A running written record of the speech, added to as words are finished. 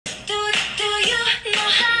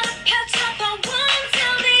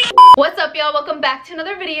What's up, y'all? Welcome back to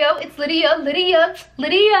another video. It's Lydia,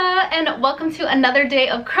 and welcome to another day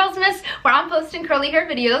of CURLSMAS, where I'm posting curly hair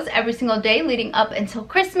videos every single day leading up until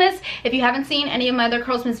Christmas. If you haven't seen any of my other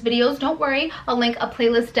CURLSMAS videos, don't worry, I'll link a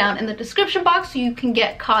playlist down in the description box so you can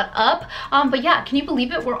get caught up. But yeah, can you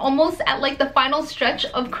believe it? We're almost at like the final stretch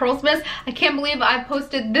of CURLSMAS. I can't believe I've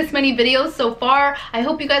posted this many videos so far. I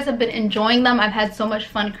hope you guys have been enjoying them. I've had so much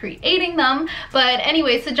fun creating them. But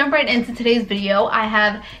anyways, to jump right into today's video, I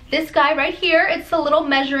have this guy right here. It's a little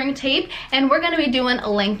measuring tape, and we're going to be doing a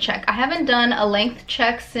length check. I haven't done a length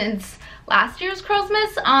check since last year's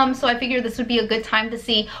CURLSMAS, so I figured this would be a good time to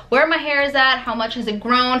see where my hair is at, how much has it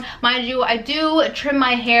grown. Mind you, I do trim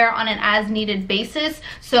my hair on an as needed basis,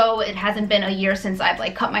 so it hasn't been a year since I've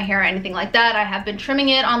like cut my hair or anything like that. I have been trimming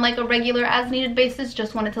it on like a regular as needed basis.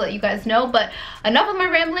 Just wanted to let you guys know. But enough of my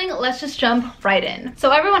rambling, let's just jump right in.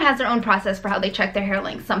 So everyone has their own process for how they check their hair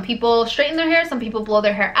length. Some people straighten their hair, some people blow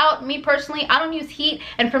their hair out. Me personally, I don't use heat,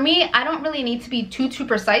 and for me, I don't really need to be too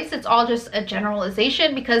precise. It's all just a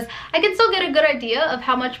generalization because I can still get a good idea of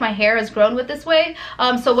how much my hair has grown with this way.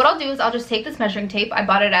 So what I'll do is I'll just take this measuring tape. I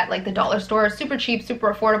bought it at like the dollar store, super cheap,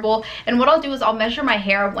 super affordable. And what I'll do is I'll measure my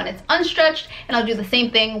hair when it's unstretched, and I'll do the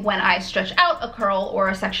same thing when I stretch out a curl or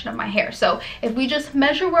a section of my hair. So if we just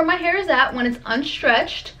measure where my hair is at when it's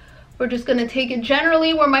unstretched, we're just gonna take it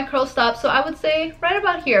generally where my curl stops. So I would say right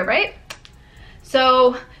about here, right?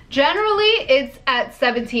 So generally it's at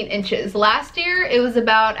 17 inches. Last year it was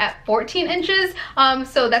about at 14 inches.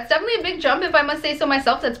 So that's definitely a big jump, if I must say so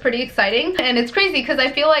myself. That's pretty exciting. And it's crazy because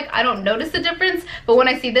I feel like I don't notice the difference, but when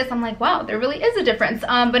I see this, I'm like, wow, there really is a difference.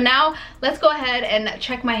 But now let's go ahead and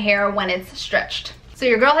check my hair when it's stretched. So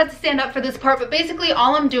your girl had to stand up for this part, but basically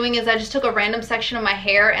all I'm doing is I just took a random section of my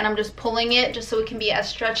hair and I'm just pulling it just so it can be as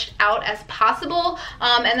stretched out as possible.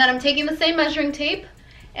 And then I'm taking the same measuring tape,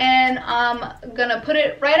 and I'm gonna put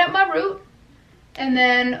it right at my root, and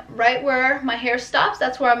then right where my hair stops,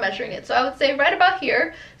 that's where I'm measuring it. So I would say right about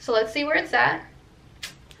here. So let's see where it's at.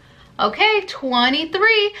 Okay,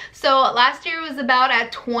 23. So last year was about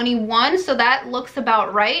at 21, so that looks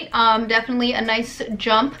about right. Definitely a nice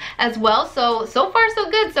jump as well. So far so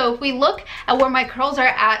good. So if we look at where my curls are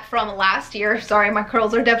at from last year, sorry, my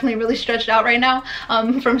curls are definitely really stretched out right now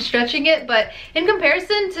from stretching it, but in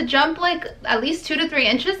comparison, to jump like at least 2 to 3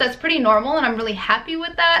 inches, that's pretty normal, and I'm really happy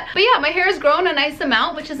with that. But yeah, my hair has grown a nice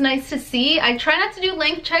amount, which is nice to see. I try not to do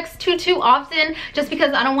length checks too often, just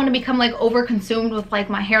because I don't want to become like over consumed with like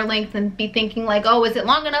my hair length and be thinking like, oh, is it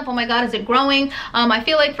long enough? Oh my god, is it growing? I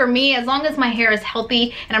feel like for me, as long as my hair is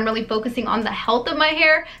healthy and I'm really focusing on the health of my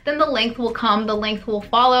hair, then the length will come, the length will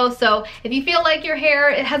follow. So if you feel like your hair,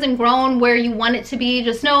 it hasn't grown where you want it to be,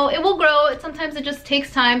 just know it will grow. Sometimes it just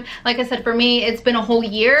takes time. Like I said, for me, it's been a whole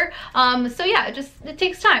year. So yeah, it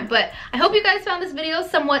takes time. But I hope you guys found this video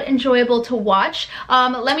somewhat enjoyable to watch.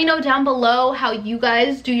 Let me know down below how you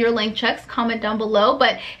guys do your length checks. Comment down below.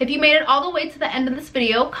 But if you made it all the way to the end of this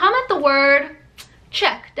video, comment the word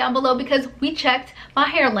check down below, because we checked my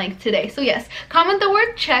hair length today. So yes, comment the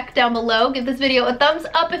word check down below. Give this video a thumbs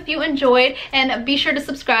up if you enjoyed, and be sure to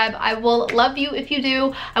subscribe. I will love you if you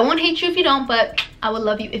do. I won't hate you if you don't, but I will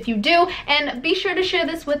love you if you do. And be sure to share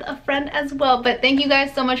this with a friend as well. But thank you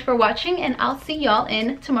guys so much for watching, and I'll see y'all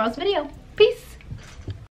in tomorrow's video. Peace.